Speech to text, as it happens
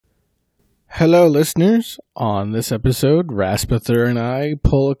Hello, listeners. On this episode, Raspather and I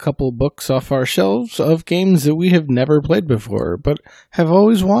pull a couple books off our shelves of games that we have never played before, but have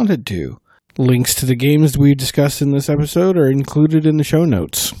always wanted to. Links to the games we discussed in this episode are included in the show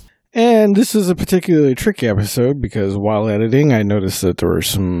notes. And this is a particularly tricky episode because while editing, I noticed that there were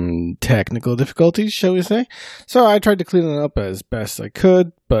some technical difficulties, shall we say. So I tried to clean it up as best I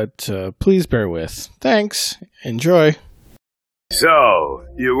could, but please bear with. Thanks. Enjoy. So,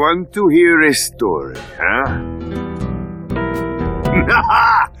 you want to hear a story, huh?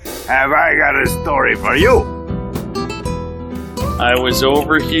 Have I got a story for you? I was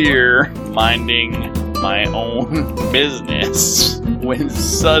over here minding my own business when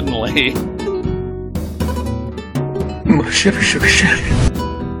suddenly... An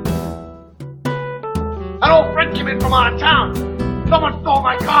old friend came in from out of town. Someone stole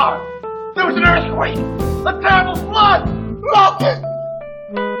my car. There was an earthquake. A terrible flood. Locust!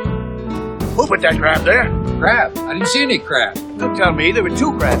 Who put that crab there? Crab? I didn't see any crab. Don't tell me there were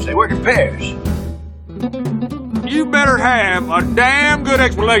two crabs. They work in pairs. You better have a damn good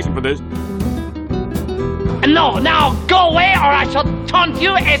explanation for this. No, now go away or I shall taunt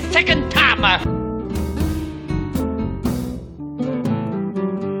you a second time.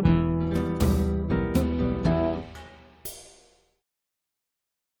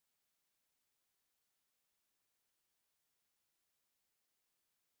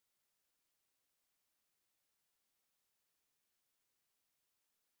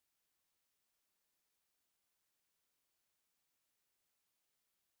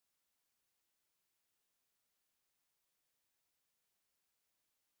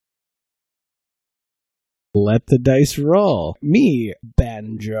 Let the dice roll. Me,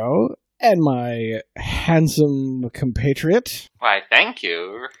 Banjo, and my handsome compatriot. Why, thank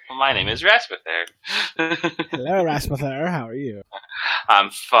you. My name is Raspather. Hello, Raspather. How are you?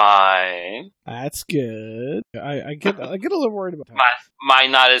 I'm fine. That's good. I get a little worried about that. My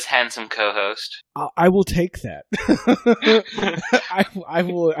not as handsome co-host. I will take that. I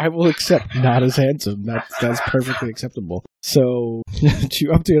will accept not as handsome. That's perfectly acceptable. So, to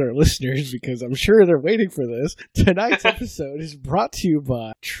update our listeners, because I'm sure they're waiting for this, tonight's episode is brought to you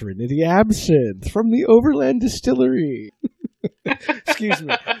by Trinity Absinthe from the Overland Distillery. Excuse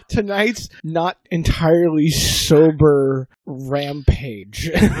me. Tonight's not entirely sober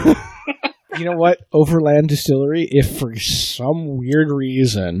rampage. You know what, Overland Distillery, if for some weird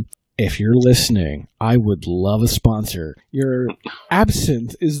reason, if you're listening, I would love a sponsor. Your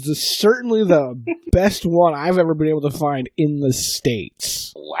absinthe is certainly the best one I've ever been able to find in the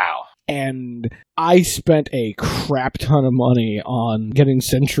States. Wow. And I spent a crap ton of money on getting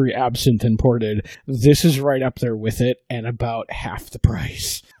Century Absinthe imported. This is right up there with it, and about half the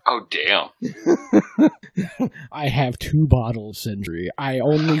price. Oh, damn. I have 2 bottles of Century. I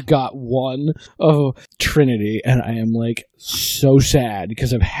only got one of Trinity, and I am, so sad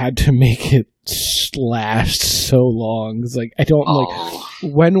because I've had to make it last so long. It's I don't,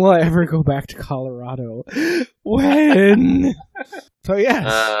 when will I ever go back to Colorado? When? So,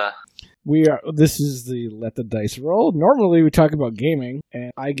 yes. This is the Let the Dice Roll. Normally we talk about gaming,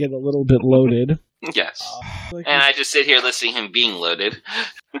 and I get a little bit loaded. Yes. And I just sit here listening to him being loaded.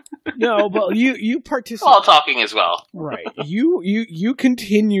 No, but you participate. While talking as well. Right. You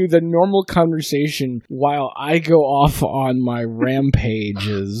continue the normal conversation while I go off on my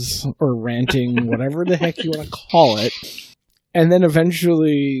rampages, or ranting, whatever the heck you want to call it. And then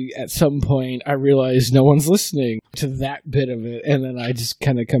eventually, at some point, I realize no one's listening to that bit of it, and then I just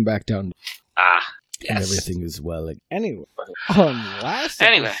kind of come back down. Yes. And everything is well. Anyway, on last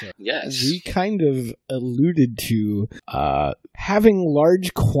episode, yes. we kind of alluded to having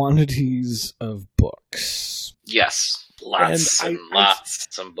large quantities of books. Yes. Lots and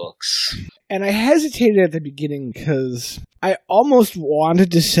lots of books. And I hesitated at the beginning because I almost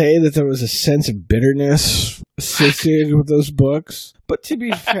wanted to say that there was a sense of bitterness associated with those books. But to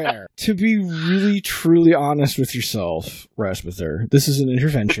be fair, to be really, truly honest with yourself, Raspather, this is an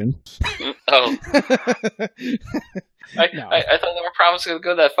intervention. Oh. I thought they were promising to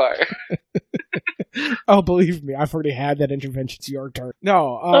go that far. Oh, believe me, I've already had that intervention. It's your turn.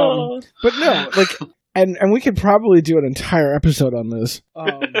 No, but no, and we could probably do an entire episode on this.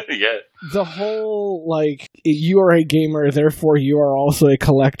 Yeah. The whole, you are a gamer, therefore you are also a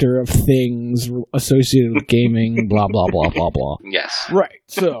collector of things associated with gaming, blah, blah, blah, blah, blah. Yes. Right,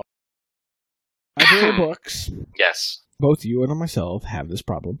 so, library books. Yes. Both you and myself have this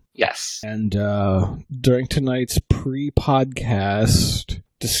problem. Yes. And during tonight's pre-podcast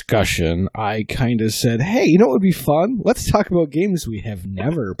discussion, I kind of said, hey, you know what would be fun? Let's talk about games we have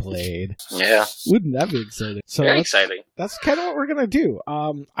never played. Yeah. Wouldn't that be exciting? So Very exciting. That's kind of what we're going to do.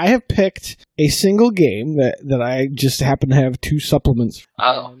 I have picked a single game that I just happen to have 2 supplements.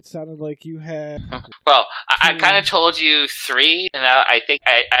 Oh. It sounded like you had... Well, I kind of told you 3, and I think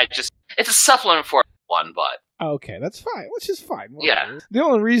I just... It's a supplement for 1, but... Okay, that's fine. Which is fine. Yeah. The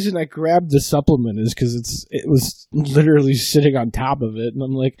only reason I grabbed the supplement is because it was literally sitting on top of it, and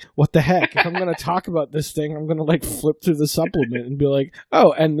I'm like, what the heck? If I'm going to talk about this thing, I'm going to like flip through the supplement and be like,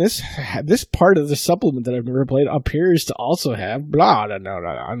 oh, and this part of the supplement that I've never played appears to also have blah. No.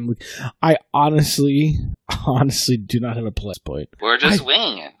 I honestly do not have a play point. We're just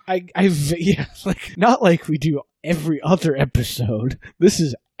winging it. Yeah, like not like we do every other episode. This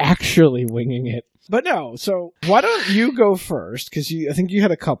is actually winging it. But no, so why don't you go first? Because I think you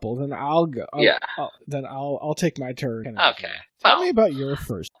had a couple. Then I'll go. Then I'll take my turn. Okay. Tell me about your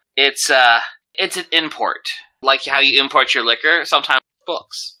first. It's an import, like how you import your liquor. Sometimes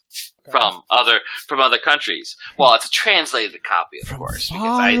books from other countries. Well, it's a translated copy, of course.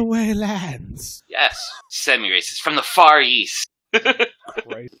 Faraway lands. Yes, semi-racist from the Far East.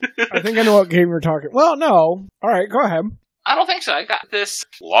 Right. I think I know what game you're talking. Well, no. All right, go ahead. I don't think so. I got this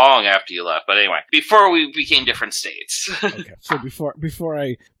long after you left. But anyway, before we became different states. Okay. So before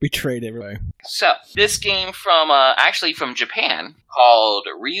I betrayed everybody. So, this game from Japan called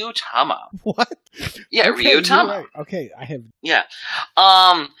Ryutama. What? Yeah, okay, Ryutama. Right. Okay, I have... Yeah.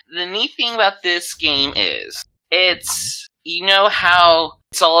 The neat thing about this game is, you know how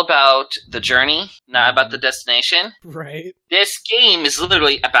it's all about the journey, not about the destination? Right. This game is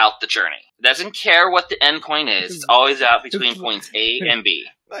literally about the journey. It doesn't care what the end point is. It's always out between points A and B.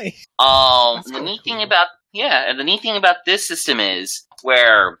 Nice. The neat thing about this system is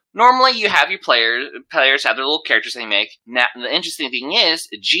where normally you have your players have their little characters they make. Now, the interesting thing is,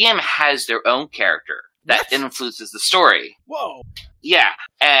 the GM has their own character that influences the story. Whoa. Yeah,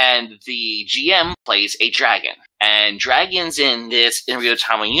 and the GM plays a dragon. And dragons in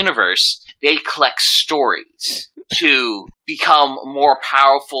Ryutama universe, they collect stories to become more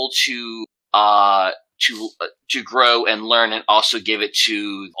powerful, to grow and learn, and also give it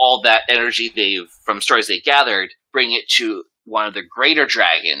to all that energy from stories they gathered, bring it to one of the greater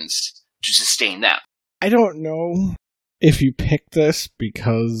dragons to sustain them. I don't know if you picked this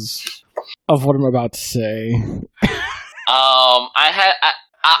because of what I'm about to say.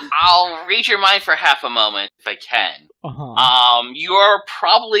 I'll read your mind for half a moment if I can. Uh-huh. You're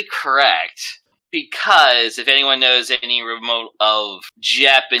probably correct, because if anyone knows any remote of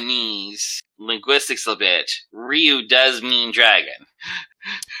Japanese linguistics a bit, Ryu does mean dragon.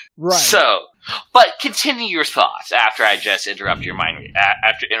 Right. So, but continue your thoughts after I just interrupt your mind,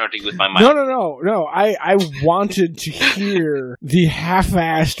 after interrupting with my mind. No. I wanted to hear the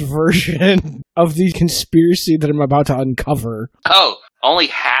half-assed version of the conspiracy that I'm about to uncover. Oh, only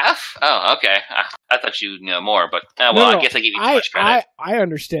half? Oh, okay. I thought you'd know more, but I guess I gave you too much credit. I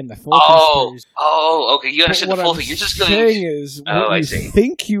understand the full conspiracy. Oh, okay. You understand the full thing. You're just going is what you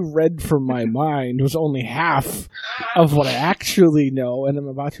think you read from my mind was only half of what I actually know, and I'm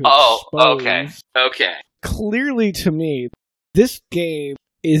about to expose. Okay. Clearly, to me, this game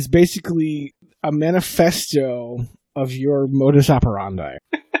is basically a manifesto of your modus operandi.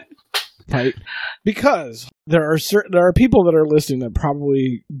 Right? Because there are people that are listening that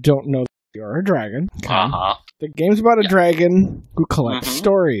probably don't know that you're a dragon. Okay? Uh-huh. The game's about a dragon who collects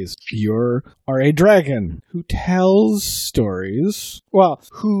stories. You are a dragon who tells stories. Well,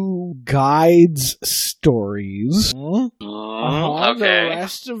 who guides stories. Okay. The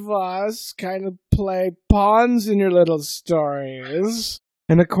rest of us kind of play pawns in your little stories.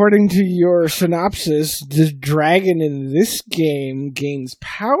 And according to your synopsis, the dragon in this game gains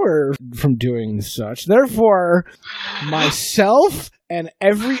power from doing such. Therefore, myself and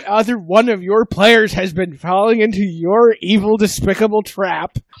every other one of your players has been falling into your evil, despicable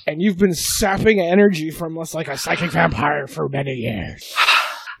trap, and you've been sapping energy from us like a psychic vampire for many years.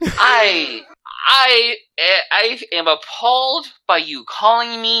 I am appalled by you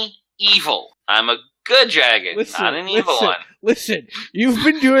calling me evil. I'm a good dragon, not an evil one. Listen, you've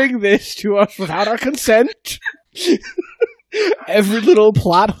been doing this to us without our consent. Every little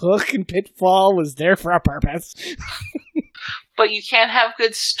plot hook and pitfall was there for a purpose. But you can't have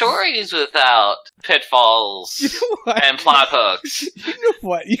good stories without pitfalls and plot hooks. You know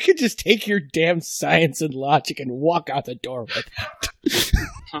what? You could just take your damn science and logic and walk out the door with it.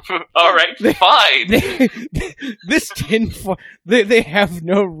 All right, fine. This tinfoil, they have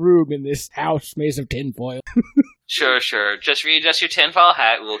no room in this house maze of tinfoil. Sure. Just readjust your tinfoil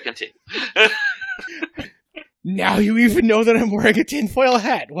hat. We'll continue. Now you even know that I'm wearing a tinfoil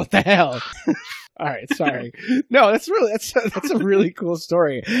hat. What the hell? All right, sorry. No, that's a really cool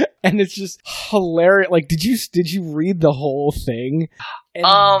story, and it's just hilarious. Like, did you read the whole thing,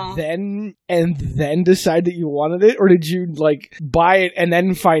 and then decide that you wanted it, or did you like buy it and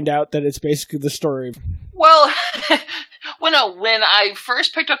then find out that it's basically the story? Well, when I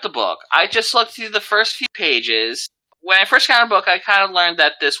first picked up the book, I just looked through the first few pages. When I first got a book, I kind of learned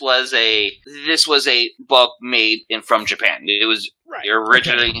that this was a book made from Japan. It was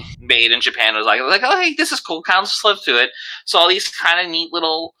originally made in Japan. It was like, oh, hey, this is cool. Kind of slip to it. So all these kind of neat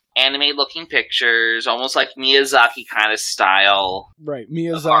little anime-looking pictures, almost like Miyazaki kind of style. Right,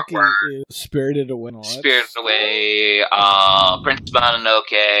 Miyazaki is Spirited Away. Spirited Away, Princess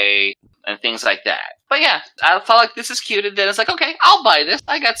Mononoke, and things like that. But yeah, I felt like this is cute, and then it's like, okay, I'll buy this.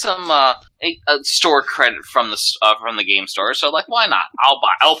 I got some a store credit from the game store, so like, why not?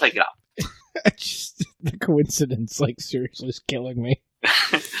 I'll pick it up. Just the coincidence, like, seriously, is killing me.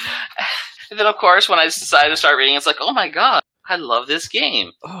 And then, of course, when I decided to start reading, it's like, oh my god, I love this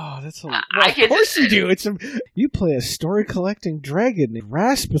game. Oh, that's hilarious. Well, of course you do. You play a story-collecting dragon named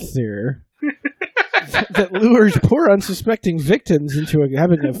Rasputhir that lures poor unsuspecting victims into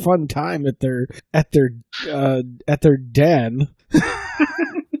having a fun time at their den.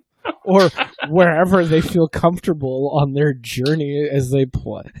 Or wherever they feel comfortable on their journey as they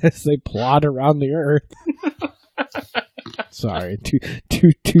plod around the earth. Sorry, too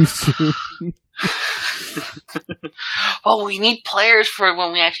soon. Oh, we need players for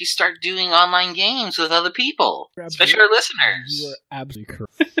when we actually start doing online games with other people, especially our listeners. You are absolutely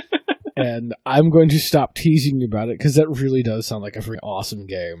correct. And I'm going to stop teasing you about it because that really does sound like a very awesome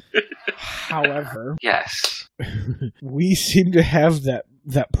game. However, yes, we seem to have that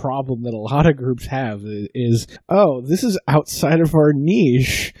problem that a lot of groups have is, oh, this is outside of our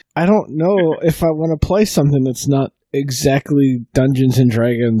niche. I don't know if I want to play something that's not exactly Dungeons and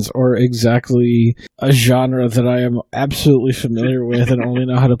Dragons or exactly a genre that I am absolutely familiar with and only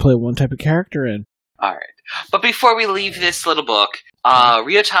know how to play one type of character in. All right. But before we leave this little book,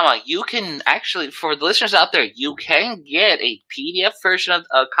 Ryotama, you can actually, for the listeners out there, you can get a PDF version of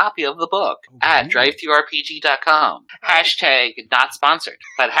a copy of the book at drivethrurpg.com. Hashtag not sponsored,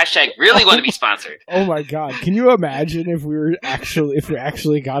 but hashtag really want to be sponsored. Oh my god. Can you imagine if we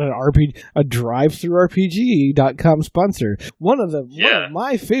actually got a drivethrurpg.com sponsor? One of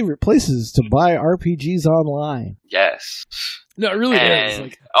my favorite places to buy RPGs online. Yes. No, it really is.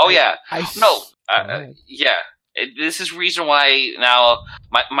 Like, yeah. This is reason why now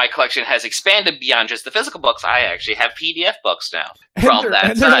my collection has expanded beyond just the physical books. I actually have PDF books now from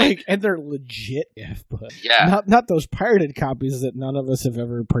that site. And they're legit PDF books. Yeah. Not those pirated copies that none of us have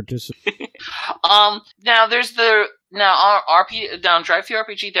ever participated. Now there's on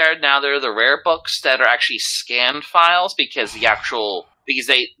DriveThruRPG there are the rare books that are actually scanned files because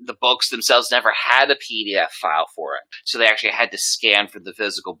the books themselves never had a PDF file for it. So they actually had to scan for the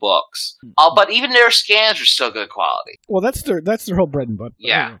physical books. But even their scans are still good quality. Well, that's their whole bread and butter.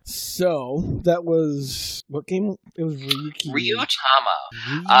 Yeah. So, that was... What game? It was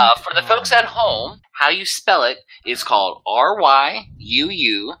Ryotama. For the folks at home, how you spell it is called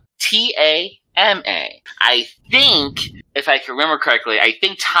Ryuutama. I think, if I can remember correctly,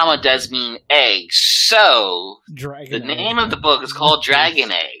 Tama does mean egg. So, the name of the book is called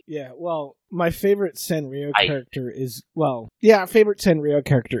Dragon Egg. Yeah, well, my favorite Sanrio character is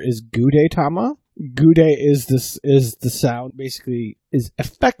Gudetama. Gude is the sound, basically, is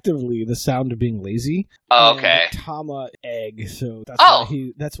effectively the sound of being lazy. Oh, okay. And Tama egg, so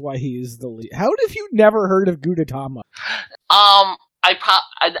that's why he is the lead. How have you never heard of Gudetama?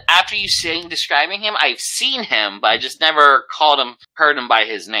 After you describing him, I've seen him, but I just never heard him by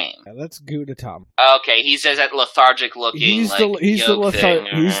his name. Yeah, that's Gudetama. Okay, he's just that lethargic looking. He's the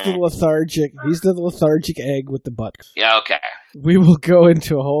lethargic egg with the butt. Yeah, okay. We will go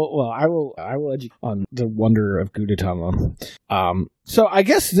into a whole. Well, I will educate on the wonder of Gudetama. So I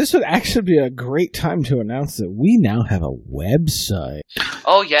guess this would actually be a great time to announce that we now have a website.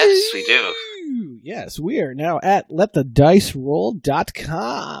 Oh yes, we do. Yes, we are now at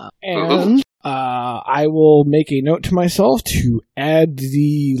letthediceroll.com. And I will make a note to myself to add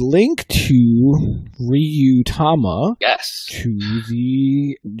the link to Ryutama to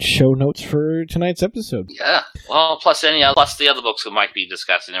the show notes for tonight's episode. Yeah. Well, plus the other books we might be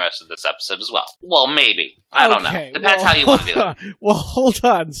discussing the rest of this episode as well. Well, maybe. I don't know. Depends how you want to do it. Well, hold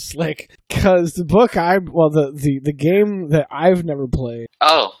on, Slick, because the game that I've never played.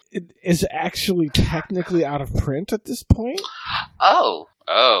 Oh. Is actually technically out of print at this point. Oh.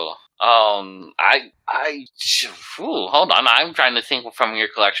 Hold on. I'm trying to think from your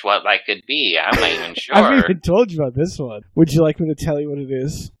collection what that could be. I'm not even sure. I haven't even told you about this one. Would you like me to tell you what it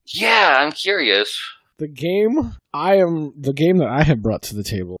is? Yeah, I'm curious. The game that I have brought to the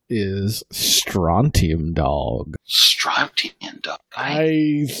table is Strontium Dog. Strontium Dog.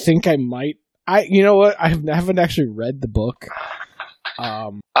 I think I might. You know what? I haven't actually read the book.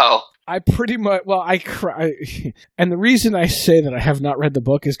 I pretty much. Well, I cry, and the reason I say that I have not read the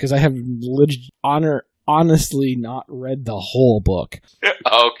book is because I have honestly not read the whole book.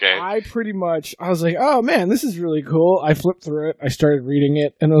 Okay. I was like, oh man, this is really cool. I flipped through it, I started reading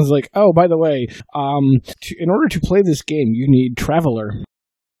it, and I was like, oh, by the way, in order to play this game, you need Traveler.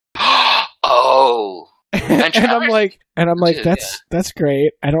 Oh. and I'm like, that's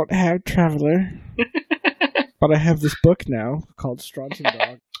great. I don't have Traveler, but I have this book now called Strontium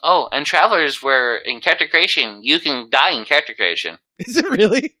Dog. Oh, and Travelers, where in character creation, you can die in character creation. Is it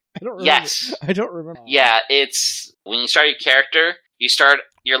really? I don't remember. Yes. I don't remember. Yeah, it's when you start your character, you start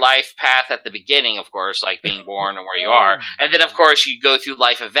your life path at the beginning, of course, like being born and where you are. And then, of course, you go through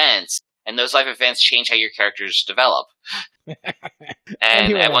life events. And those life events change how your characters develop. And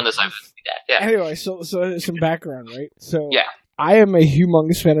one of those life events do that. Yeah. Anyway, so some background, right? So yeah. I am a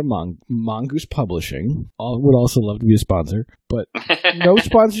humongous fan of Mongoose Publishing. Would also love to be a sponsor, but no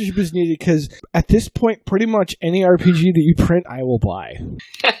sponsorship is needed because at this point, pretty much any RPG that you print, I will buy.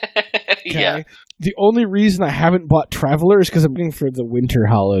 Okay? Yeah. The only reason I haven't bought Traveler is because I'm looking for the winter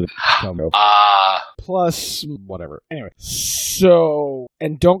holiday combo. Plus, whatever. Anyway, so,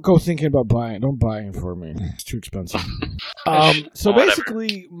 and don't go thinking about buying it. Don't buy it for me. It's too expensive. So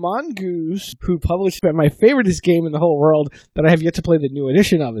basically, Mongoose, who published my favoriteest game in the whole world that I have yet to play the new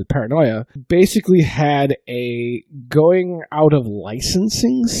edition of, is Paranoia, basically had a going out of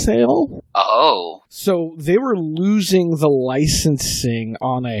licensing sale. Oh. So they were losing the licensing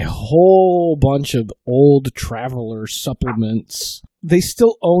on a whole bunch of old Traveler supplements. They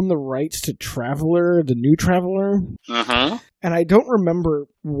still own the rights to Traveler, the new Traveler. Mm-hmm. And I don't remember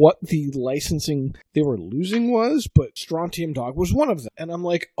what the licensing they were losing was, but Strontium Dog was one of them. And I'm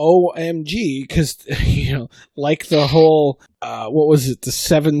like, OMG, because, like the whole, what was it, the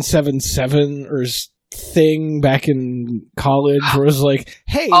 777 or thing back in college where it was like,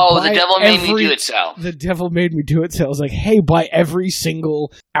 hey, the devil made me do it sale. The devil made me do it sale. I was like, hey, buy every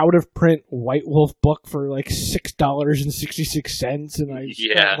single out-of-print White Wolf book for like $6.66, and I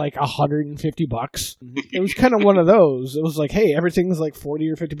spent like $150. It was kind of one of those. It was like, hey, everything's like 40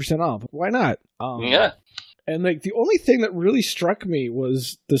 or 50% off. Why not? Yeah. And like the only thing that really struck me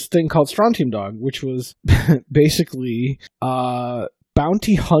was this thing called Strontium Dog, which was basically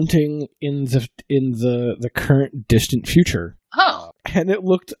bounty hunting in the current distant future. Oh. And it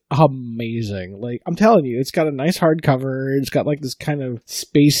looked amazing. Like, I'm telling you, it's got a nice hardcover. It's got like this kind of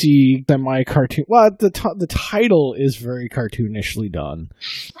spacey semi-cartoon. Well, the title is very cartoonishly done.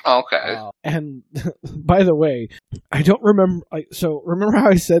 Okay. And by the way, I don't remember. So remember how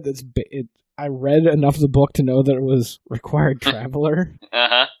I said I read enough of the book to know that it was Required Traveler?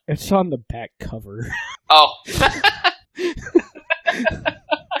 Uh-huh. It's on the back cover. Oh.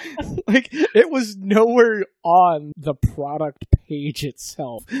 Like, it was nowhere on the product page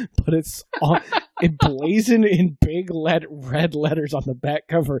itself, but it's emblazoned in big red letters on the back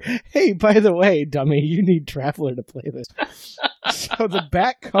cover. Hey, by the way, dummy, you need Traveler to play this. So the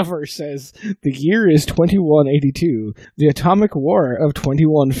back cover says, the year is 2182. The atomic war of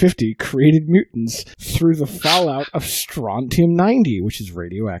 2150 created mutants through the fallout of Strontium-90, which is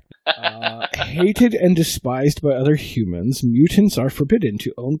radioactive. Hated and despised by other humans, mutants are forbidden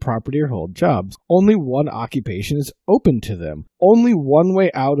to own property or hold jobs. Only one occupation is open to them. Only one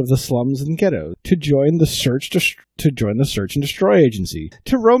way out of the slums and ghettos: to join the search and destroy agency,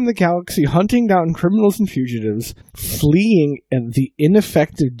 to roam the galaxy hunting down criminals and fugitives, fleeing the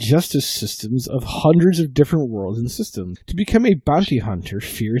ineffective justice systems of hundreds of different worlds and systems, to become a bounty hunter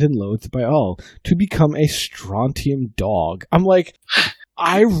feared and loathed by all, to become a Strontium Dog. I'm like,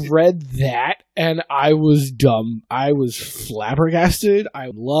 I read that and I was dumb. I was flabbergasted.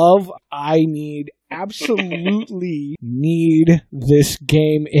 Absolutely need this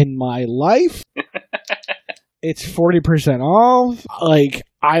game in my life. It's 40% off. Like,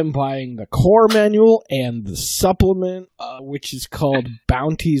 I'm buying the core manual and the supplement, which is called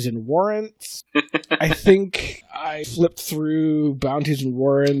Bounties and Warrants. I think I flipped through Bounties and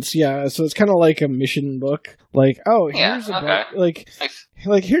Warrants. Yeah, so it's kind of like a mission book. Like, oh, here's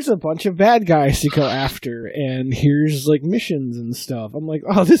here's a bunch of bad guys to go after, and here's like missions and stuff. I'm like,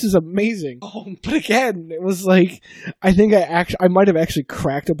 oh, this is amazing. Oh, but again, it was like, I think I might have actually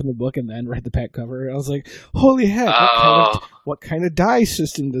cracked open the book and then read the back cover. I was like, holy heck, what kind of die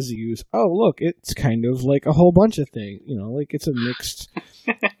system does he use? Oh, look, it's kind of like a whole bunch of things. You know, like it's a mixed.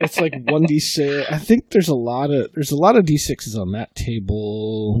 It's like 1d6. I think there's a lot of d6s on that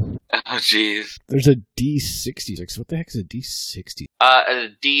table. Oh, jeez. There's a d66. What the heck is a d60? A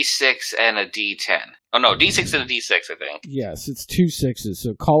d6 and a d10. Oh no, d6 and a d6, I think. Yes, it's 2 6s.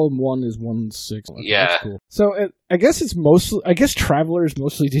 So column 1 is 1 6. Okay, yeah. That's cool. So I guess it's mostly. I guess Traveler is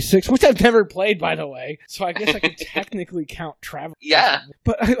mostly d6, which I've never played, by the way. So I guess I can technically count Traveler. Yeah.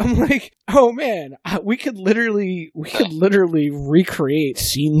 But I'm like, oh man, we could literally recreate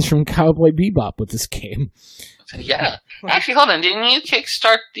scenes from Cowboy Bebop with this game. Yeah. Actually, hold on. Didn't you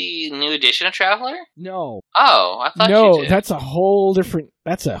kickstart the new edition of Traveler? No. Oh, I thought you did. No, that's a whole different.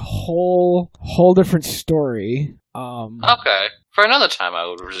 That's a whole different story. Okay. For another time, I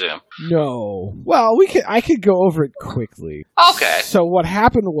would presume. No. Well, I could go over it quickly. Okay. So what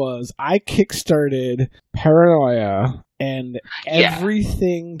happened was I kickstarted Paranoia and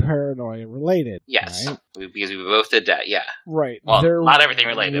everything Paranoia related. Yes. Right? Because we both did that, yeah. Right. Well, not everything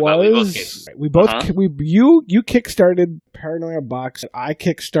related, but we both did. You kickstarted Paranoia box, I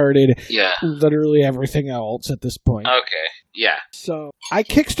kickstarted literally everything else at this point. Okay. Yeah. So I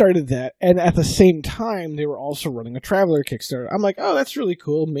kickstarted that, and at the same time, they were also running a Traveler Kickstarter. I'm like, oh, that's really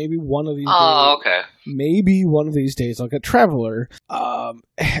cool. Maybe one of these days. Maybe one of these days I'll get Traveler.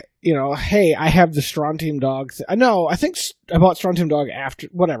 You know, hey, I have the Strontium Dog. I think I bought Strontium Dog after,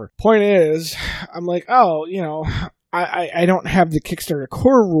 whatever. Point is, I'm like, oh, you know, I don't have the Kickstarter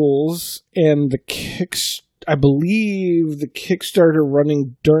core rules, and I believe the Kickstarter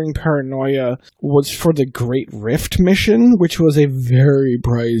running during Paranoia was for the Great Rift mission, which was a very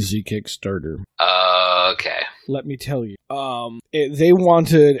pricey Kickstarter. Okay. Let me tell you. They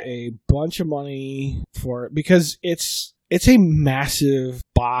wanted a bunch of money for it because it's a massive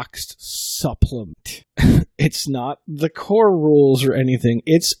boxed supplement. It's not the core rules or anything.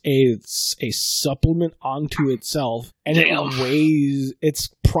 It's a supplement onto itself, and it's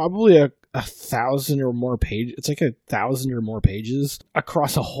probably a 1,000 or more pages. It's like 1,000 or more pages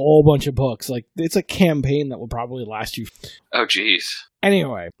across a whole bunch of books. Like, it's a campaign that will probably last you. Oh, jeez.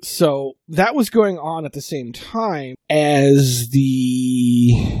 Anyway, so that was going on at the same time as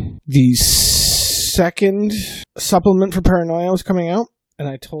the second supplement for Paranoia was coming out, and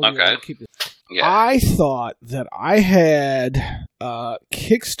I told you to keep it. Yeah. I thought that I had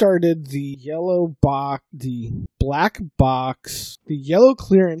kickstarted the yellow box, the black box, the yellow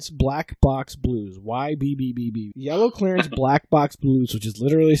clearance black box blues. YBBBB. Yellow clearance black box blues, which is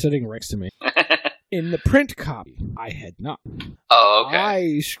literally sitting next to me. In the print copy, I had not. Oh, okay.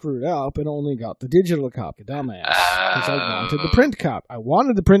 I screwed up and only got the digital copy, dumbass. Because I wanted the print copy. I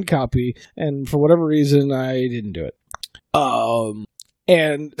wanted the print copy, and for whatever reason, I didn't do it.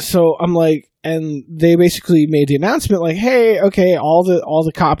 And so I'm like, and they basically made the announcement like, hey, okay, all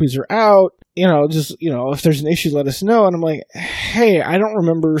the copies are out. You know, just, you know, if there's an issue, let us know. And I'm like, hey, I don't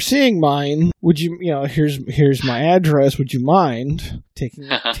remember seeing mine. Would you, you know, here's my address. Would you mind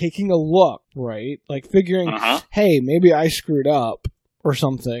taking a look, right? Like figuring, hey, maybe I screwed up or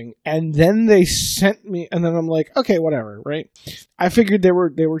something. And then they sent me, and then I'm like, okay, whatever, right? I figured they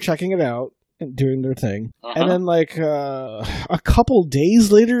were checking it out and doing their thing. And then like a couple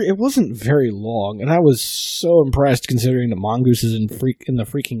days later, it wasn't very long, and I was so impressed considering the Mongoose is in the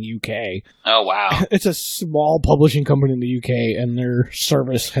freaking UK. Oh wow. It's a small publishing company in the UK, and their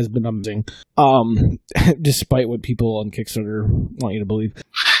service has been amazing. Despite what people on Kickstarter want you to believe.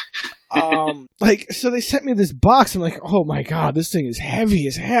 So they sent me this box. I'm like, oh my god, this thing is heavy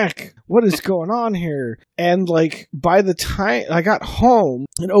as heck. What is going on here? And like, by the time I got home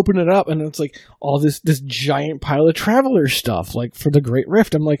and opened it up, and it's like all this giant pile of Traveler stuff, like for the Great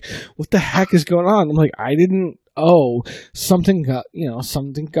Rift. I'm like, what the heck is going on? I'm like, I didn't. Oh,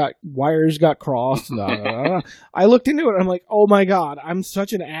 wires got crossed. I looked into it. I'm like, oh my god, I'm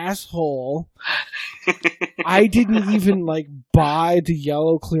such an asshole. I didn't even like buy the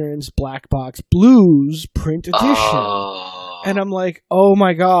yellow clearance black box blues print edition. And I'm like, oh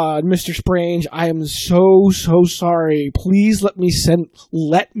my god, Mr. Strange, I am so sorry. Please let me send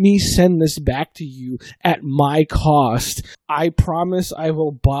this back to you at my cost. I promise I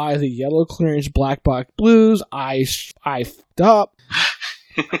will buy the yellow clearance black box blues. I f***ed up.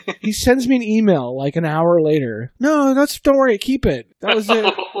 He sends me an email like an hour later. No, don't worry, keep it. That was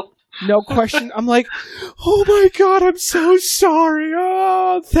it. No question. I'm like, oh my god, I'm so sorry.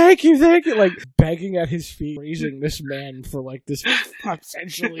 Oh, thank you. Like, begging at his feet, praising this man for, like, this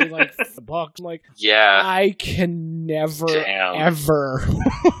essentially, like, the book. I'm like, Yeah. I can never, Damn. ever,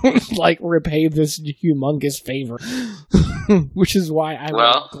 like, repay this humongous favor. Which is why I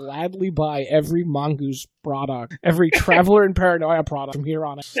will gladly buy every Mongoose product, every Traveler and Paranoia product from here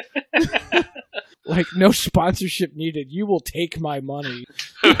on out. Like, no sponsorship needed. You will take my money.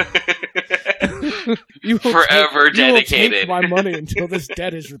 You will Forever you will dedicated. take my money until this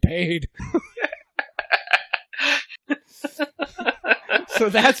debt is repaid. So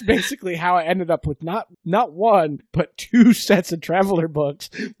that's basically how I ended up with not one, but 2 sets of Traveler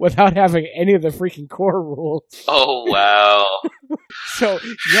books without having any of the freaking core rules. Oh, wow. So,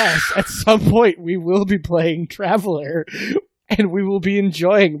 yes, at some point we will be playing Traveler, and we will be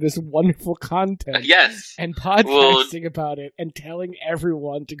enjoying this wonderful content. Yes. And podcasting about it, and telling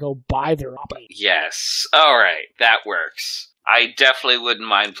everyone to go buy their copy. Yes. All right. That works. I definitely wouldn't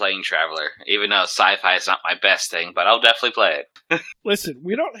mind playing Traveler, even though sci-fi is not my best thing, but I'll definitely play it. Listen,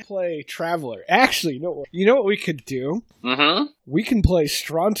 we don't play Traveler. Actually, you know what we could do? Mm-hmm. We can play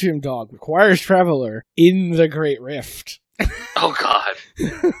Strontium Dog Requires Traveler in the Great Rift. Oh, God.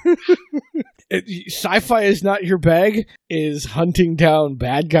 Sci-fi is not your bag. Is hunting down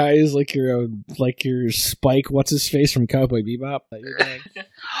bad guys like your Spike, what's his face from Cowboy Bebop? That your bag?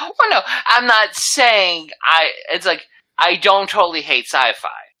 Well, no, I'm not saying it's like, I don't totally hate sci-fi.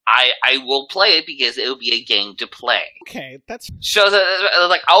 I will play it because it will be a game to play. Okay, that's... So,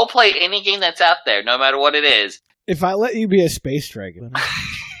 like, I'll play any game that's out there, no matter what it is. If I let you be a space dragon...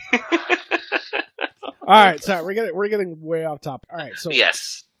 Alright, so we're getting way off topic. Alright, so...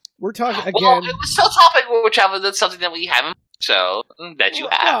 Yes. We're talking, again... Well, it was still topic where we're traveling. That's something that we haven't, so, that you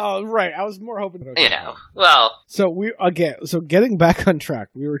have. Oh, right, I was more hoping... Yeah, well... So, getting back on track,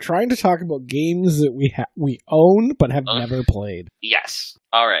 we were trying to talk about games that we own, but have never played. Yes.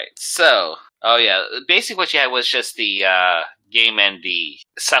 Alright, so... Oh, yeah, basically what you had was just the, game and the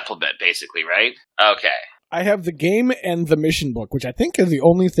supplement, basically, right? Okay. I have the game and the mission book, which I think are the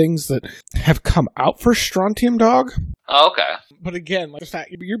only things that have come out for Strontium Dog. Oh, okay. But again, like the fact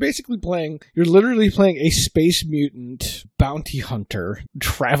you're literally playing a space mutant bounty hunter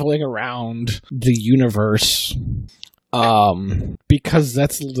traveling around the universe. Because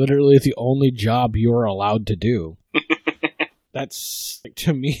that's literally the only job you're allowed to do. That's,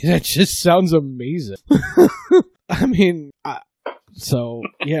 to me, that just sounds amazing. I mean, so,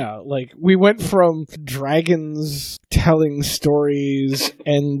 yeah, like, we went from dragons telling stories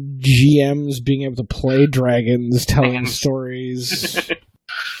and GMs being able to play dragons telling stories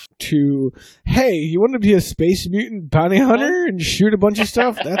to, hey, you want to be a space mutant bounty hunter and shoot a bunch of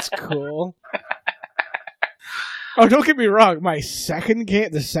stuff? That's cool. Oh, don't get me wrong, the second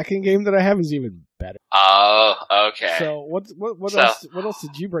game that I have is even better. Oh, okay. So, what else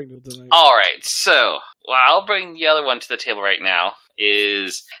did you bring to tonight? Alright, so, I'll bring the other one to the table right now,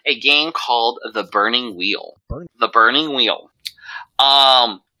 is a game called The Burning Wheel. The Burning Wheel.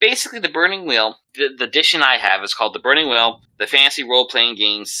 Basically, The Burning Wheel, the edition I have is called The Burning Wheel, the Fantasy Role-Playing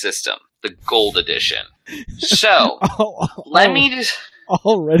Game System, the Gold Edition. So, let me just...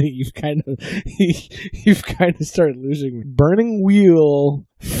 Already, you've kind of started losing me. Burning Wheel,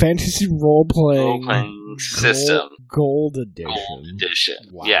 Fantasy Role-Playing System. Gold Edition. Gold Edition.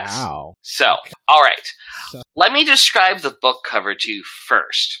 Wow. Yes. So, alright. Let me describe the book cover to you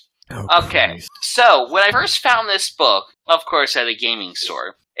first. Oh, okay. Christ. So, when I first found this book, of course, at a gaming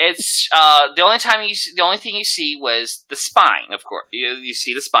store, it's, the only thing you see was the spine, of course. You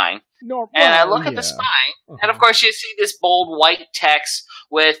see the spine. No, and I look at the spine, and of course you see this bold white text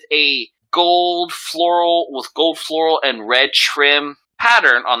with a gold floral and red trim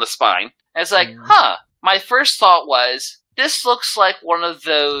pattern on the spine. And it's like, my first thought was, this looks like one of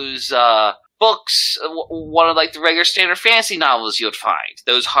those, books, one of like the regular standard fantasy novels you would find.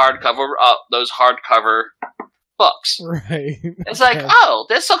 Those hardcover books. Right. It's like, oh,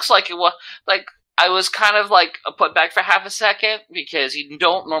 this looks like it was, like, I was kind of like put back for half a second because you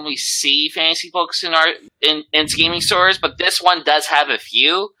don't normally see fantasy books in gaming stores, but this one does have a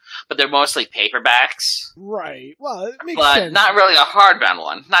few, but they're mostly paperbacks. Right. Well, it makes sense. But not really a hardbound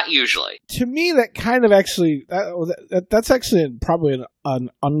one. Not usually. To me, that kind of actually that's actually probably an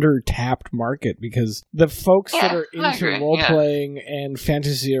under-tapped market because the folks that are into role-playing and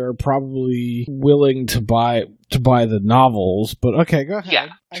fantasy are probably willing to buy the novels. But okay, go ahead. Yeah,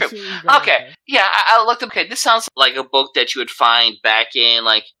 true. Okay, yeah, I looked up. Okay, this sounds like a book that you would find back in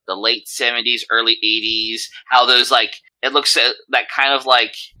like the late 70s, early 80s. How those like it looks at that kind of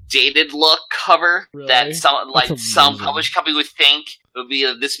like dated look cover that some publishing company would think would be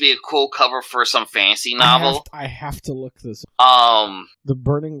this would be a cool cover for some fantasy novel. I have to look this up. The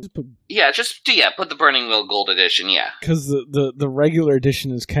Burning... Yeah, put the Burning Wheel Gold Edition, yeah. Because the regular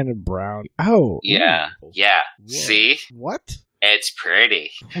edition is kind of brown. Oh. Yeah, ooh. yeah. Whoa. See? What? It's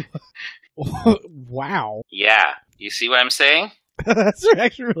pretty. Wow. Yeah. You see what I'm saying? That's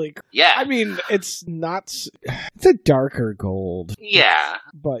actually really cool. Yeah. I mean, it's not... It's a darker gold. Yeah.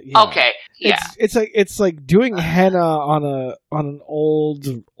 But, yeah. Okay, yeah. It's like doing henna on an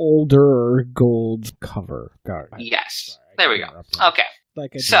older gold cover. Yes. Sorry, There we go. Okay.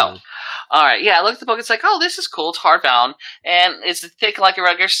 Like So, alright, yeah, I look at the book, it's like, oh, this is cool, it's hardbound, and it's thick like a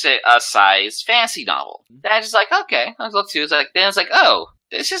regular size fantasy novel. Then I just like, okay, I look through, then it's like, oh,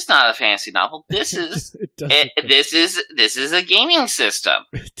 this is not a fantasy novel, this is, this is a gaming system.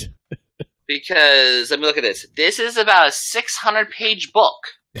 Because, let me look at this, this is about a 600-page book.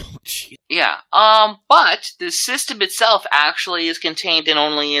 Oh, geez. Yeah, but the system itself actually is contained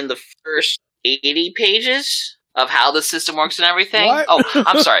only in the first 80 pages of how the system works and everything. What? Oh,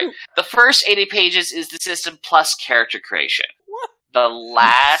 I'm sorry. The first 80 pages is the system plus character creation. What? The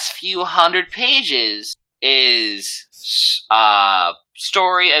last few hundred pages is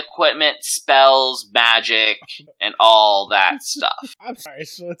story, equipment, spells, magic, and all that stuff. I'm sorry,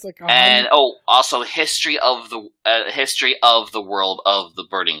 so it's like... And, also history of the world of the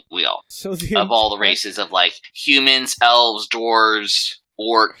Burning Wheel. So of all the races of, like, humans, elves, dwarves,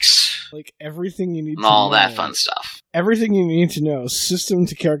 orcs, like everything you need and to all know, that fun stuff. Everything you need to know, system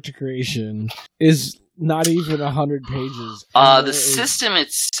to character creation, is not even 100 pages. The system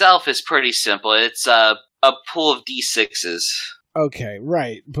itself is pretty simple. It's a pool of D6s. Okay,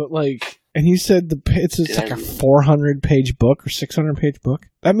 right, but like, and you said it's like a 400-page book or 600-page book.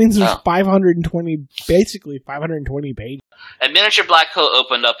 That means there's 520 pages. A miniature black hole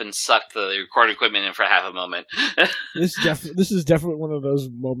opened up and sucked the recording equipment in for half a moment. This is definitely one of those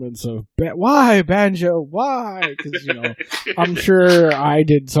moments of why Banjo, why? Because I'm sure I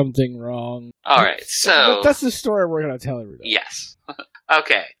did something wrong. All right, so that's the story we're gonna tell everybody. Yes.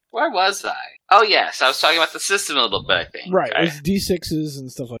 Okay. Where was I? Oh, yes. I was talking about the system a little bit, I think. Right. It's D6s and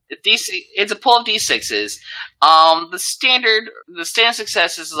stuff like that. It's a pool of D6s. The standard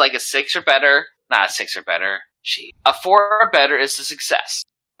success is like a 6 or better. Not a 6 or better. A 4 or better is a success.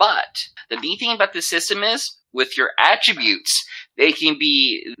 But the neat thing about this system is, with your attributes,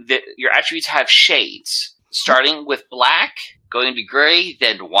 your attributes have shades. Starting with black, going to gray,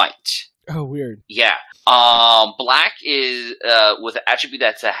 then white. Oh, weird. Yeah. Black is, with an attribute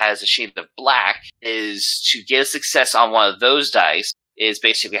that has a shade of black, is to get a success on one of those dice, is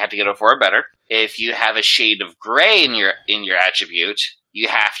basically have to get a 4 or better. If you have a shade of gray in your attribute, you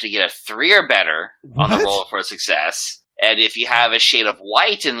have to get a 3 or better on the roll for a success. And if you have a shade of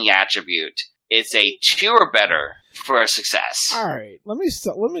white in the attribute, it's a 2 or better for a success. All right, let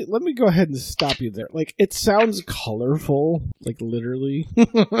me go ahead and stop you there. Like, it sounds colorful, like literally.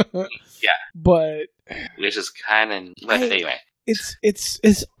 Yeah, but which is kind of. But anyway,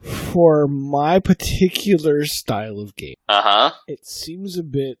 it's for my particular style of game. It seems a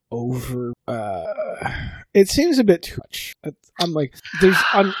bit over. It seems a bit too much. I'm like,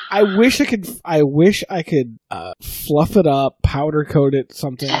 I wish I could fluff it up, powder coat it,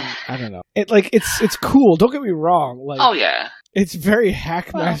 something. I don't know. It's cool. Don't get me wrong. Like, oh yeah, it's very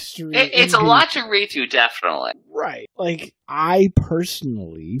hackmastery. It's a lot to read through, definitely. Right. Like, I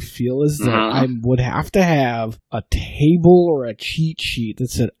personally feel as though I would have to have a table or a cheat sheet that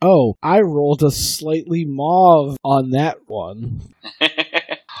said, "Oh, I rolled a slightly mauve on that one."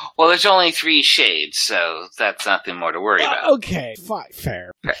 Well, there's only 3 shades, so that's nothing more to worry about. Okay, fine,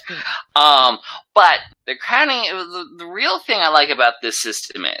 fair. Okay. But the real thing I like about this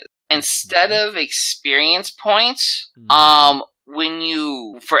system is, instead of experience points,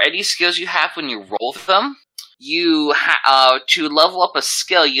 for any skills you have when you roll them, to level up a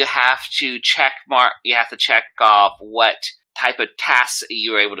skill, you have to check off what type of tasks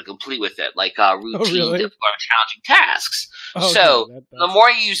you were able to complete with it, like routine or challenging tasks. The more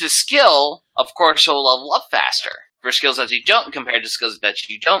you use a skill, of course, you'll level up faster for skills that you don't, compared to skills that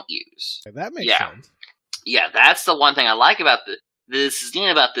you don't use. That makes sense. Yeah, that's the one thing I like about this is neat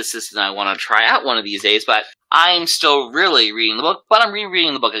about this system. I want to try out one of these days, but I'm still really reading the book. But I'm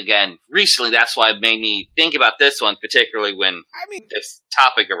rereading the book again recently. That's why it made me think about this one, particularly when this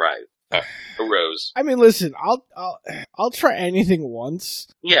topic arose. I mean, listen, I'll try anything once.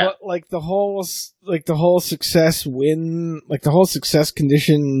 Yeah, but like the whole success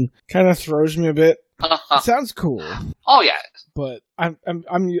condition kind of throws me a bit. It sounds cool. Oh yeah. But I'm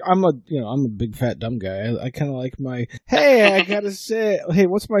a big fat dumb guy. I kind of like my, hey, I gotta say, hey,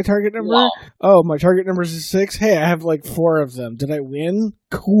 what's my target number? Wow. Oh, my target number is 6. Hey, I have like 4 of them. Did I win?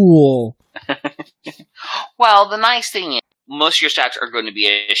 Cool. Well, the nice thing is, most of your stats are going to be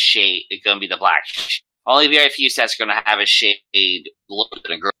a shade. It's going to be the black. Only very few stats are going to have a shade lower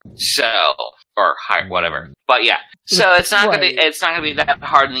than a gray. So, or higher, whatever. But yeah, so it's not going to be that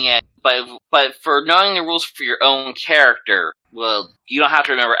hard in the end. But for knowing the rules for your own character, well, you don't have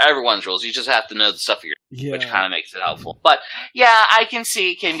to remember everyone's rules. You just have to know the stuff for your, which kind of makes it helpful. But yeah, I can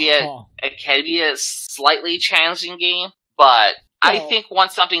see it can be a slightly challenging game, but I think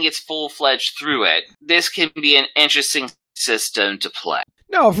once something gets full-fledged through it, this can be an interesting system to play.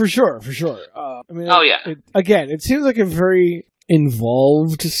 No, for sure. It seems like a very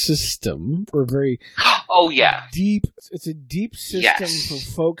involved system, or very deep. It's a deep system for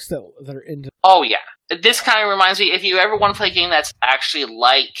folks that are into. Oh yeah, this kind of reminds me. If you ever want to play a game that's actually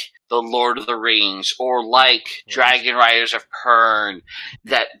like the Lord of the Rings or like Dragon Riders of Pern,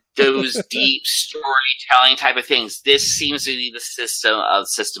 that those deep storytelling type of things, this seems to be the system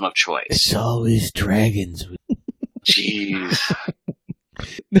of choice. It's always dragons. Jeez.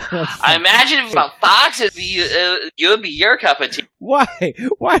 I imagine if about foxes, you would be your cup of tea. Why?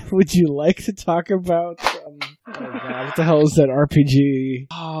 Why would you like to talk about? Oh God, what the hell is that RPG?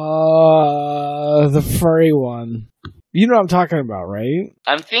 The furry one. You know what I'm talking about, right?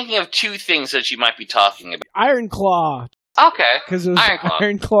 I'm thinking of 2 things that you might be talking about. Iron Claw. Okay. Because it was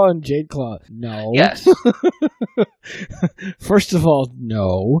Iron Claw and Jade Claw. No. Yes. First of all,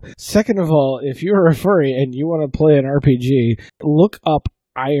 no. Second of all, if you're a furry and you want to play an RPG, look up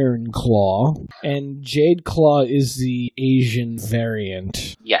Iron Claw, and Jade Claw is the Asian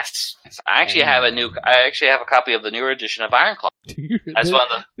variant. Yes. I actually have a copy of the newer edition of Iron Claw. That's one of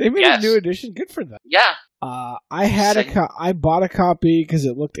the. They made a new edition. Good for them. Yeah. I bought a copy because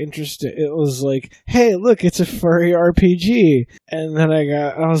it looked interesting. It was like, hey, look, it's a furry RPG. And then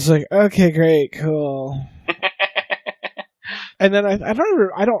I was like, okay, great, cool. And then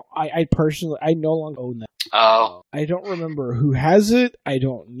I personally no longer own that. Oh. I don't remember who has it. I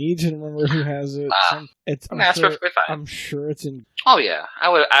don't need to remember who has it. That's perfectly fine. I'm sure it's in. Oh yeah,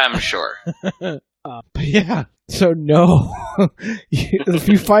 I'm sure. But yeah, so no. If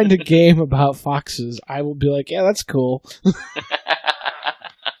you find a game about foxes, I will be like, yeah, that's cool.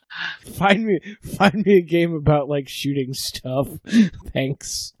 Find me a game about like shooting stuff.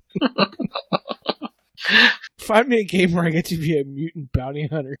 Thanks. Find me a game where I get to be a mutant bounty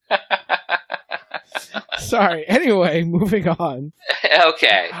hunter. Sorry. Anyway, moving on.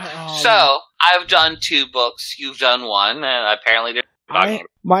 Okay. So, I've done 2 books. You've done 1, and apparently they're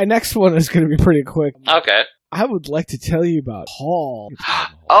my next one is going to be pretty quick. Okay. I would like to tell you about Hall.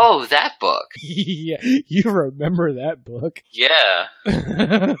 Oh, that book. Yeah, you remember that book. Yeah.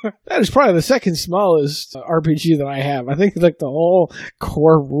 That is probably the second smallest RPG that I have. I think like the whole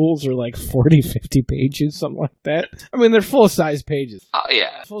core rules are like 40, 50 pages, something like that. I mean, they're full-size pages. Oh,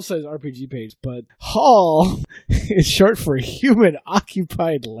 yeah. Full-size RPG page, but Hall is short for Human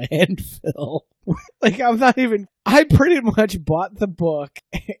Occupied Landfill. Like, I pretty much bought the book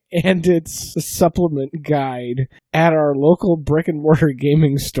and its supplement guide at our local brick and mortar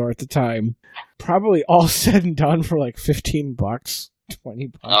gaming store at the time. Probably all said and done for like $15, $20.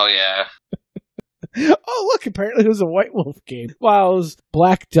 Oh, yeah. Oh, look, apparently it was a White Wolf game. Well, it was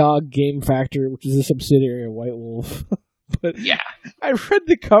Black Dog Game Factor, which is a subsidiary of White Wolf. But yeah, I read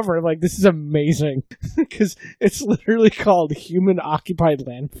the cover, I'm like, this is amazing. Because it's literally called Human Occupied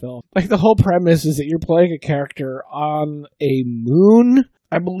Landfill. Like, the whole premise is that you're playing a character on a moon,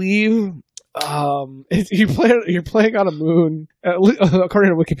 I believe. You're playing on a moon.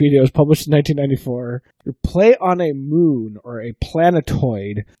 According to Wikipedia, it was published in 1994. You play on a moon, or a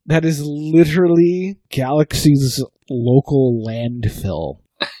planetoid, that is literally Galaxy's local landfill.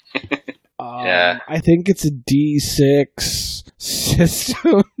 Yeah. I think it's a D6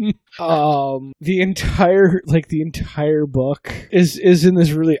 system. The entire book is in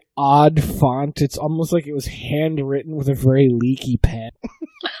this really odd font. It's almost like it was handwritten with a very leaky pen.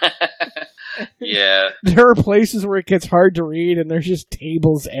 Yeah. There are places where it gets hard to read, and there's just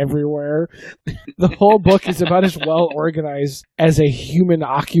tables everywhere. The whole book is about as well organized as a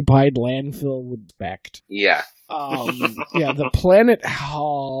human-occupied landfill would expect. Yeah. The planet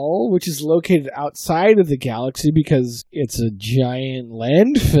Hall, which is located outside of the galaxy because it's a giant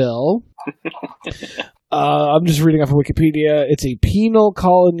landfill. I'm just reading off of Wikipedia. It's a penal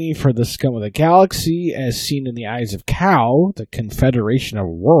colony for the scum of the galaxy, as seen in the eyes of Kau, the Confederation of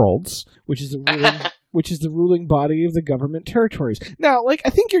Worlds, which is a which is the ruling body of the government territories. Now, like, I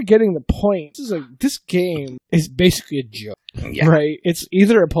think you're getting the point. This game is basically a joke. Yeah. Right? It's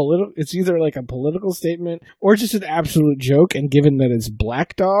either like a political statement or just an absolute joke, and given that it's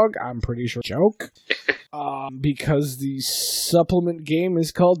Black Dog, I'm pretty sure joke. Because the supplement game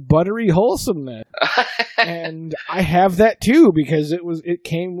is called Buttery Wholesomeness. And I have that too, because it was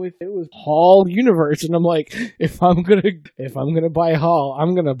Hall Universe, and I'm like, if I'm gonna buy Hall,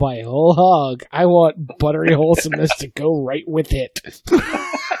 I'm gonna buy a whole hog. I want Buttery Wholesomeness to go right with it.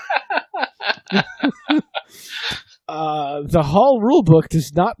 The Hall rulebook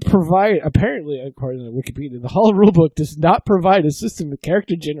does not provide, apparently, according to Wikipedia, the Hall rulebook does not provide a system of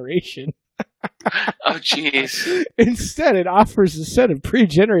character generation. Oh, jeez. Instead, it offers a set of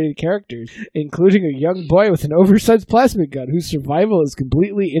pre-generated characters, including a young boy with an oversized plasma gun whose survival is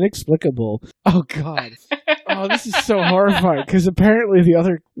completely inexplicable. Oh, God. Oh, this is so horrifying, because apparently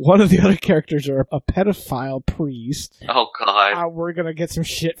one of the other characters are a pedophile priest. Oh, God. We're gonna get some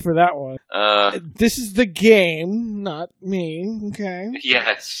shit for that one. This is the game, not me, okay?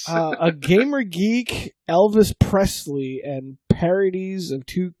 Yes. A gamer geek, Elvis Presley, and parodies of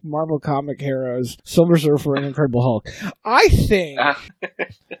two Marvel comic heroes, Silver Surfer and Incredible Hulk. I think,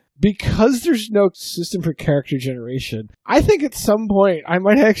 because there's no system for character generation, I think at some point I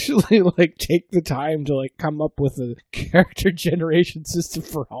might actually like take the time to like come up with a character generation system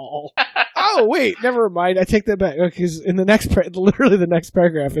for Hall. Oh, wait, never mind. I take that back. Because in the next, literally the next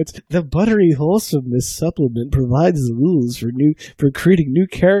paragraph, it's the Buttery Wholesomeness supplement provides the rules for creating new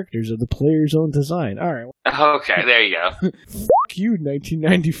characters of the player's own design. All right. Okay, there you go. Fuck you,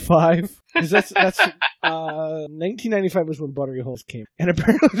 1995. Because that's 1995 was when Buttery Holes came, and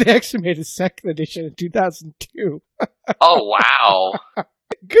apparently they actually made a second edition in 2002. Oh, wow.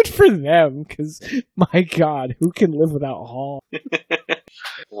 Good for them, because my God, who can live without Hall?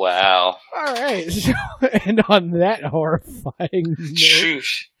 Wow. All right, so, and on that horrifying note,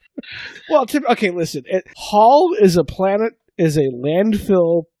 Sheesh. well, okay, listen. Hall is a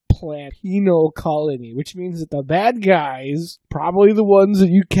landfill plant penal colony, which means that the bad guys, probably the ones that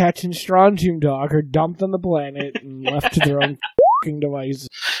you catch in Strontium Dog, are dumped on the planet and left to their own fucking devices.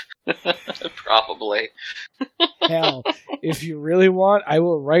 Probably. Hell, if you really want, I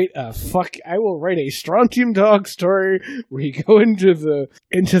will write a Strontium Dog story where you go into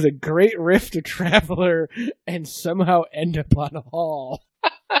the Great Rift of Traveler and somehow end up on a Hall.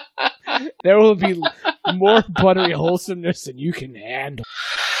 There will be more buttery wholesomeness than you can handle.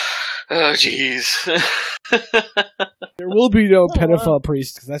 Oh, jeez. There will be no pedophile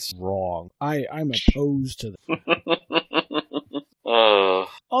priest, because that's wrong. I'm opposed to that. Oh.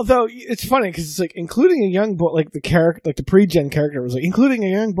 Although, it's funny, because it's like, including a young boy, like the pre-gen character was like, including a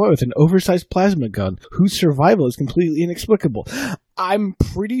young boy with an oversized plasma gun, whose survival is completely inexplicable. I'm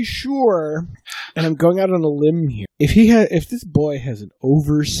pretty sure, and I'm going out on a limb here, if this boy has an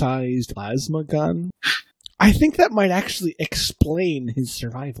oversized plasma gun, I think that might actually explain his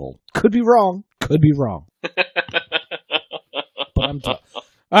survival. Could be wrong. But I'm done.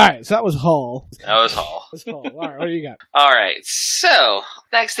 Alright, so that was Hall. That was Hall. Alright, what do you got? Alright, so,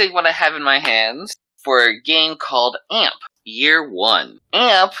 next thing what I have in my hands for a game called AMP, Year 1.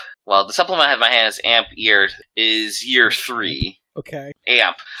 AMP, well, the supplement I have in my hands, AMP is Year 3. Okay.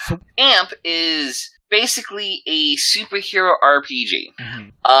 AMP. AMP is basically a superhero RPG.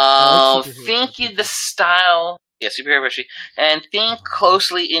 Mm-hmm. Think in the style... Yeah, superhero RPG. And think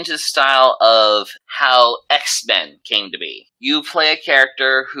closely into the style of how X-Men came to be. You play a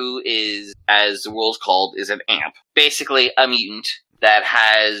character who is, as the world's called, is an AMP. Basically a mutant that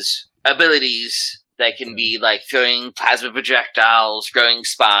has abilities that can be like throwing plasma projectiles, growing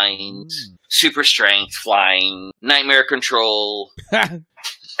spines, super strength, flying, nightmare control, and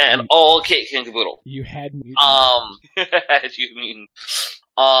all kit and caboodle. You had mutant. As you mean.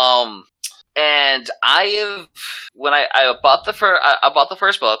 And I bought the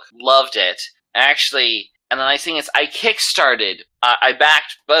first book, loved it. Actually, and the nice thing is I kickstarted, I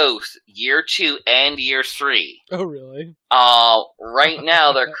backed both Year 2 and Year 3. Oh, really? Right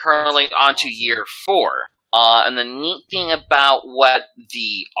now they're currently on to Year 4. And the neat thing about what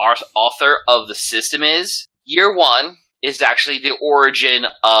the author of the system is, Year 1 is actually the origin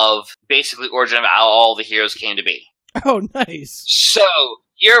of how all the heroes came to be. Oh, nice. So,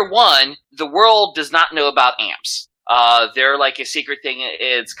 Year 1, the world does not know about amps. They're like a secret thing.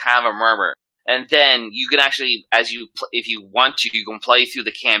 It's kind of a murmur. And then you can actually, if you want to, you can play through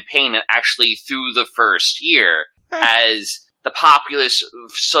the campaign and actually through the first year as the populace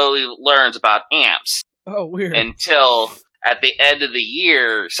slowly learns about amps. Oh, weird. Until at the end of the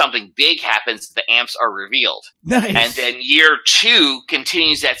year, something big happens, the amps are revealed. Nice. And then year 2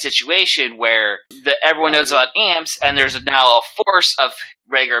 continues that situation where everyone knows about amps, and there's now a force of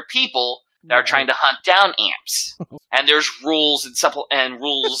regular people that are trying to hunt down amps. And there's rules and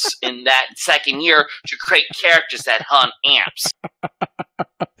rules in that second year to create characters that hunt amps.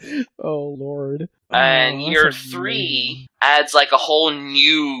 Oh, Lord. And year that's 3 adds like a whole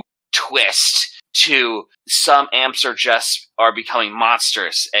new twist to some amps are becoming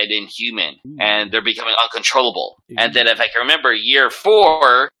monstrous and inhuman, and they're becoming uncontrollable. And then if I can remember, year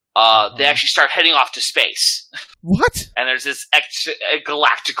 4, they actually start heading off to space. What? And there's this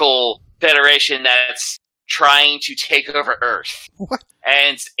galactical federation that's trying to take over Earth. What?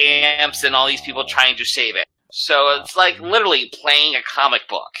 And it's amps and all these people trying to save it. So it's like literally playing a comic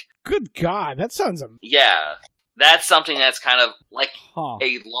book. Good God, that sounds amazing. Yeah. That's something that's kind of like Huh.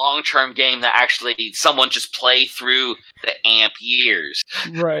 a long-term game that actually someone just play through the amp years.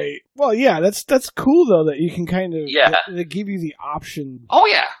 Right. Well, yeah, that's cool, though, that you can kind of... Yeah. They give you the option Oh,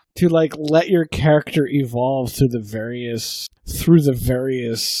 yeah. to, like, let your character evolve through the various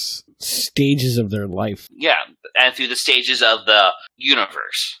stages of their life. Yeah. And through the stages of the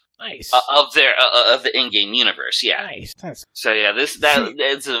universe. Nice. Of the in-game universe, yeah. Nice. That's So yeah,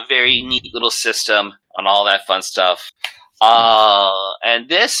 it's a very neat little system on all that fun stuff. And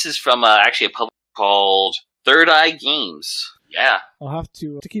this is from actually a publisher called Third Eye Games. Yeah, I'll have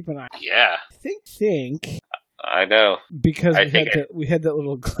to keep an eye. yeah, I think I know. because I we had that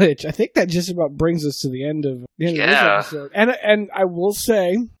little glitch. I think that just about brings us to the end of this Yeah. episode. And I will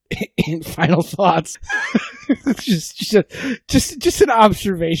say, in final thoughts, just an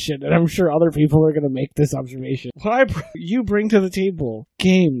observation, and I'm sure other people are going to make this observation. What you bring to the table,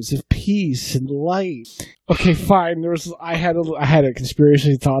 games of peace and light. Okay, fine. I had a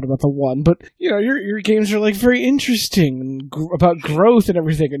conspiracy thought about the one, but your games are like very interesting and about growth and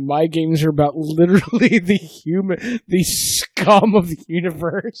everything, and my games are about literally the scum of the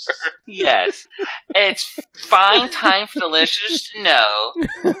universe. Yes, it's fine time for the listeners to know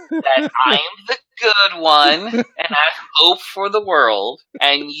that I am the good one, and I hope for the world,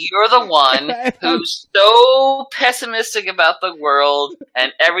 and you're the one who's so pessimistic about the world,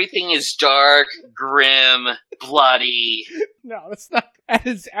 and everything is dark, grim, bloody. No, that's not. That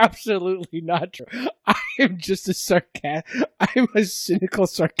is absolutely not true. I am just I'm a cynical,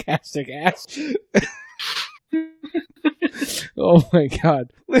 sarcastic ass. Oh my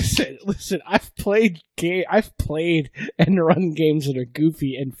God! Listen. I've played and run games that are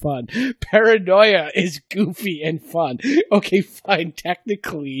goofy and fun. Paranoia is goofy and fun. Okay, fine.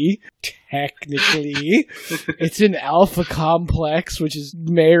 Technically, it's an alpha complex, which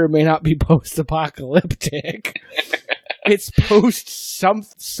may or may not be post-apocalyptic. It's post some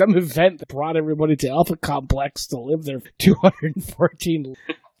event that brought everybody to Alpha Complex to live their 214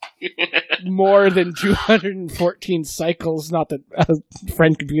 more than 214 cycles. Not that a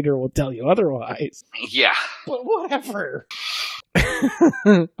friend computer will tell you otherwise. Yeah. But whatever.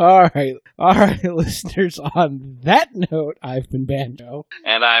 All right, listeners. On that note, I've been Banjo,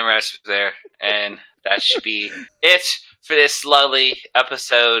 And I'm Rasmus there, and that should be it for this lovely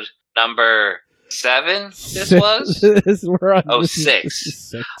episode number 7. This was? We're on Oh, this is 6.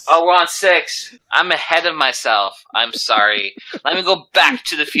 6. Oh, we're on 6. I'm ahead of myself. I'm sorry. Let me go back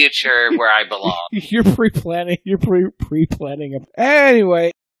to the future where I belong. You're pre-planning. You're pre-planning.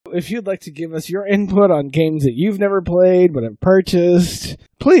 Anyway, if you'd like to give us your input on games that you've never played but have purchased,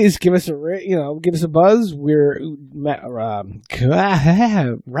 please give us give us a buzz. We're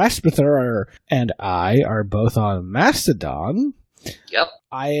Rasputher and I are both on Mastodon. Yep.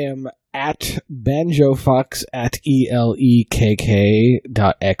 I am at BanjoFox at elekk.xyz.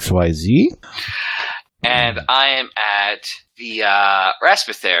 And I am at the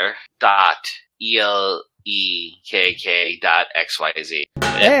rasputher.elekk.xyz.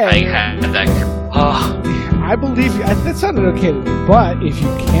 I had that. Oh. I believe you. That sounded okay to me, but if you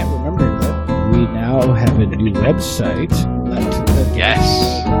can't remember that, we now have a new website.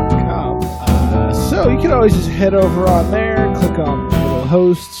 Yes. So you can always just head over on there, click on little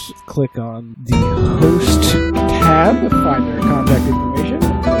hosts, click on the host tab, find our contact information.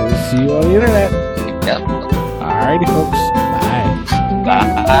 We'll see you on the internet. Yep. Alrighty, folks.